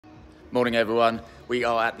Morning everyone. We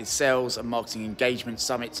are at the Sales and Marketing Engagement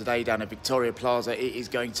Summit today down at Victoria Plaza. It is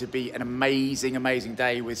going to be an amazing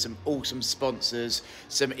day with some awesome sponsors,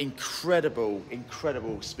 some incredible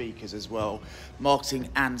speakers as well. Marketing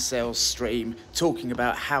and sales stream, talking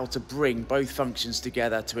about how to bring both functions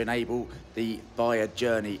together to enable the buyer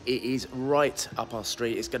journey. It is right up our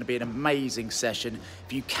street. It's going to be an amazing session.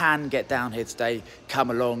 If you can get down here today, come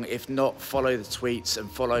along. If not, follow the tweets and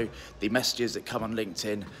follow the messages that come on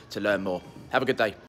LinkedIn to learn more. Have a good day.